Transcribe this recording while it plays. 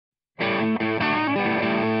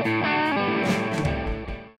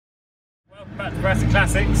at the Brassic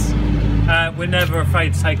Classics. We're never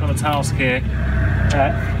afraid to take on a task here.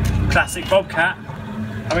 Classic Bobcat.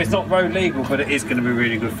 I mean, it's not road legal, but it is going to be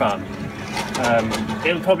really good fun.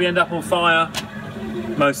 It'll probably end up on fire.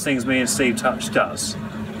 Most things me and Steve Touch does.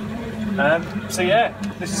 So yeah,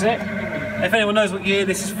 this is it. If anyone knows what year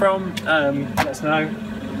this is from, let us know.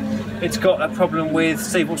 It's got a problem with,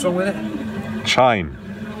 Steve, what's wrong with it? Chain.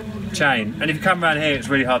 And if you come around here, it's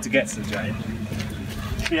really hard to get to the chain.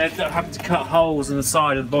 You end up having to cut holes in the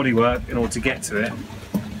side of the bodywork in order to get to it.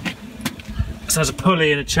 So there's a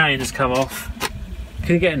pulley and a chain has come off.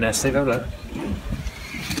 Can you get in there, Steve? Have a look.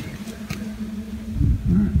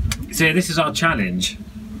 So yeah, this is our challenge.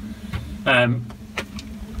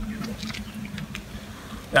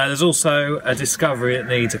 There's also a discovery that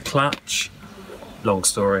needs a clutch. Long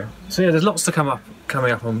story. So yeah, there's lots to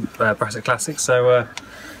coming up on Brassic Classics. So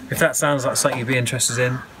if that sounds like something you'd be interested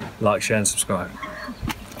in, like, share and subscribe.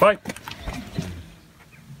 Bye.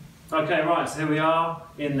 Okay, right, so here we are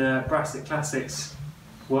in Brassic Classics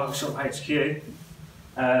Workshop HQ.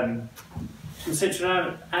 From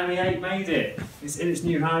Citroën Ami 8 made it. It's in its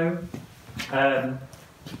new home. There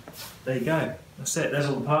you go. That's it. There's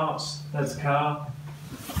all the parts. There's the car.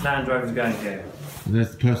 Land Rover's going here. And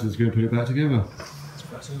there's the person who's going to put it back together. This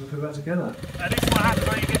person will put it back together. And this is what happens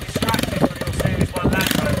when you get distracted when you're seeing this one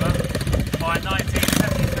Land Rover by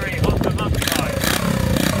 1973 Honda monkey bike.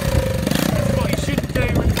 This is what you shouldn't do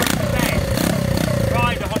when you're in bed.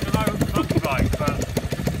 Ride a Honda monkey bike, but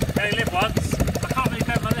I only live once. I can't really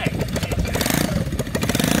bend my leg.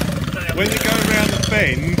 When you go around the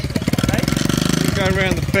bend,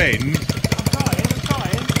 I'm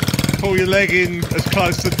trying. pull your leg in as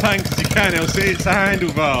close to the tank as you can, else it hits the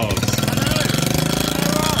handlebars.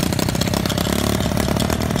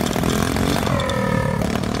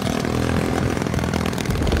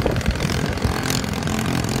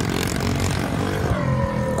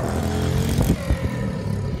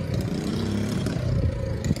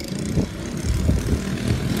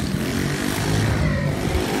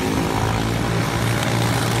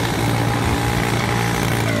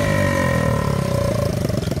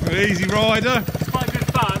 Easy rider. It's quite good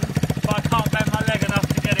fun, but I can't bend my leg enough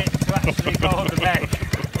to get it to actually go on the leg.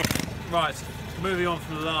 Right, moving on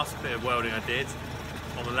from the last bit of welding I did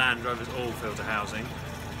on the Land Rover's oil filter housing.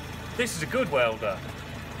 This is a good welder.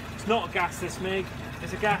 It's not a gasless MIG,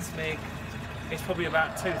 it's a gas MIG. It's probably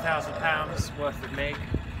about £2,000 worth of MIG,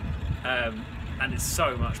 and it's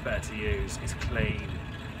so much better to use. It's clean.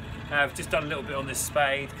 I've just done a little bit on this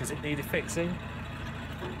spade because it needed fixing.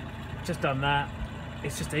 Just done that.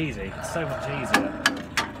 It's just easy. It's so much easier.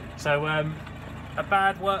 So a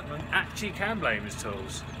bad workman actually can blame his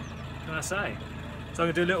tools. What can I say? So I'm going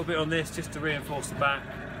to do a little bit on this just to reinforce the back,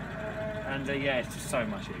 and yeah, it's just so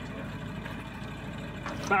much easier.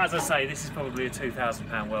 But as I say, this is probably a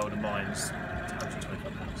 £2,000 welder. Mine's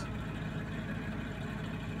 £125.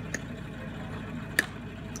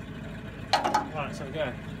 Right, so we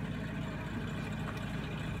go.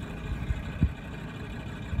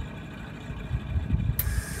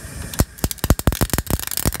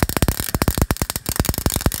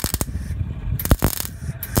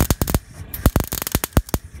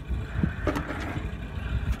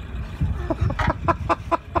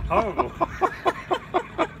 Horrible.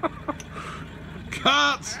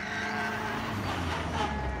 Cut!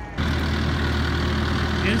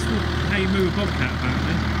 Yeah, that's how you move a bobcat,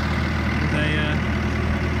 apparently. They,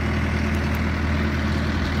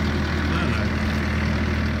 I don't know.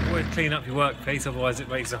 Always clean up your workpiece, otherwise it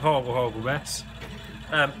makes a horrible, horrible mess.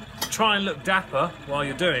 Try and look dapper while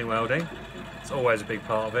you're doing welding. It's always a big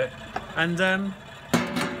part of it. And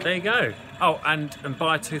there you go. Oh, and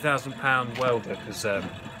buy a £2,000 welder, because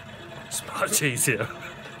it's much easier.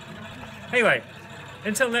 Anyway,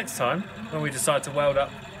 until next time, when we decide to weld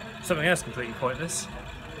up something else completely pointless,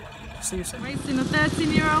 see you soon. Racing a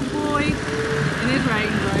 13-year-old boy in his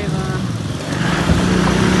Range Rover.